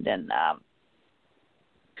happened? And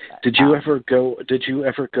did you ever go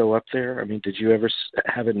up there? I mean, did you ever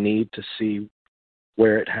have a need to see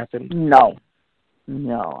where it happened? No,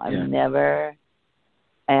 I've never.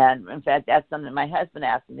 And in fact, that's something my husband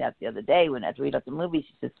asked me that the other day when after we left the movie.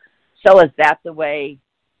 She says, "So is that the way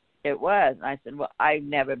it was?" And I said, "Well, I've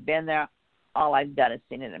never been there. All I've done is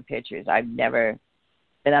seen it in pictures. I've never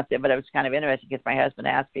been up there." But it was kind of interesting because my husband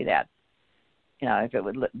asked me that, if it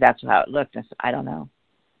would look, that's how it looked. And I said, I don't know.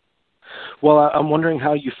 Well, I'm wondering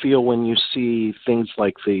how you feel when you see things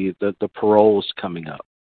like the paroles coming up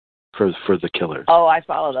for the killers. Oh, I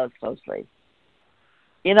follow those closely.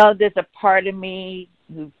 There's a part of me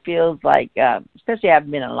who feels like, especially I've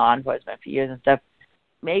been in law enforcement for years and stuff,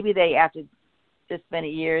 maybe they, after this many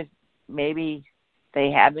years, maybe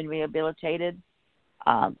they have been rehabilitated.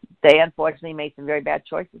 They unfortunately made some very bad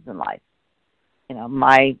choices in life.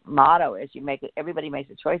 My motto is everybody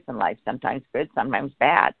makes a choice in life, sometimes good, sometimes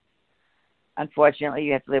bad. Unfortunately,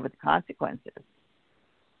 you have to live with the consequences.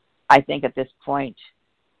 I think at this point,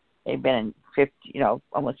 they've been in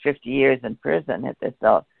almost 50 years in prison. If they're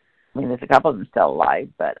still, there's a couple of them still alive,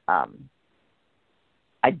 but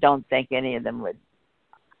I don't think any of them would.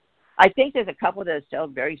 I think there's a couple that are still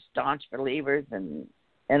very staunch believers in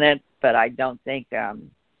it, but I don't think. I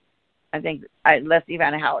think Leslie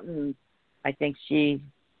Van Houten, I think she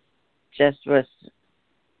just was.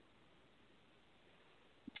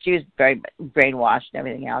 She was very brainwashed and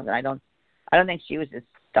everything else, and I don't think she was as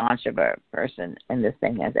staunch of a person in this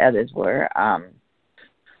thing as others were.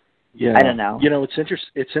 Yeah, I don't know.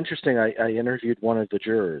 It's interesting. I interviewed one of the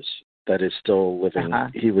jurors that is still living. Uh-huh.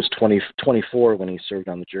 He was 24 when he served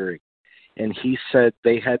on the jury, and he said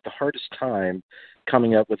they had the hardest time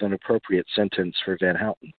coming up with an appropriate sentence for Van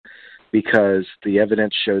Houten because the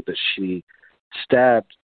evidence showed that she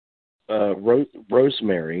stabbed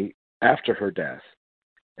Rosemary after her death.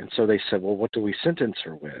 And so they said, well, what do we sentence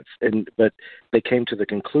her with? But they came to the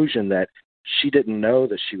conclusion that she didn't know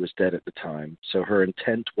that she was dead at the time, so her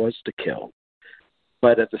intent was to kill.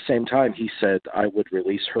 But at the same time, he said, I would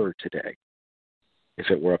release her today if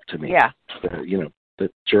it were up to me. Yeah. The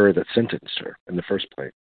juror that sentenced her in the first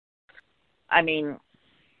place. I mean,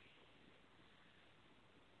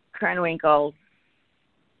 Kernwinkle,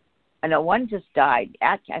 I know one just died.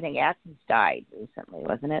 I think Atkins died recently,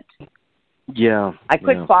 wasn't it? Yeah. I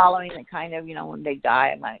quit following it kind of, when they die,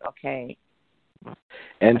 I'm like, okay.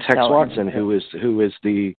 And Tex Watson, who is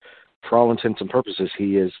the, for all intents and purposes,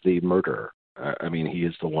 he is the murderer. I mean, he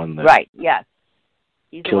is the one that... Right, yes.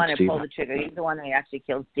 He's the one Steve. who pulled the trigger. He's the one who actually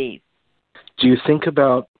killed Steve. Do you think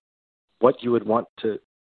about what you would want to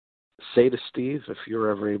say to Steve if you're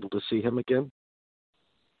ever able to see him again?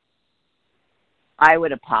 I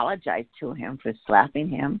would apologize to him for slapping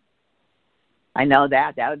him. I know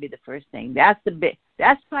that. That would be the first thing. That's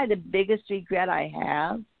probably the biggest regret I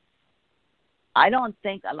have. I don't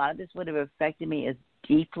think a lot of this would have affected me as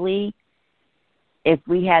deeply if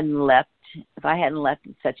I hadn't left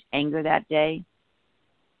in such anger that day.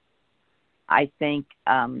 I think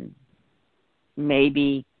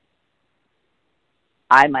maybe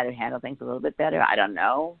I might have handled things a little bit better. I don't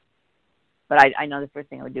know. But I know the first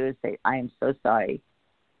thing I would do is say, I am so sorry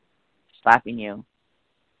for slapping you.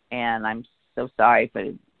 And I'm so sorry for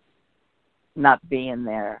not being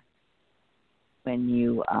there when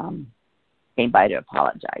you came by to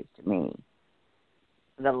apologize to me.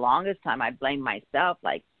 For the longest time, I blamed myself,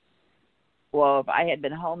 like, well, if I had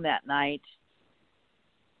been home that night,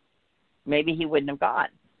 maybe he wouldn't have gone.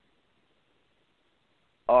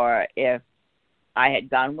 Or if I had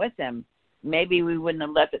gone with him, maybe we wouldn't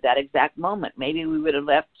have left at that exact moment. Maybe we would have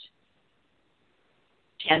left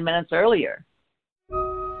 10 minutes earlier.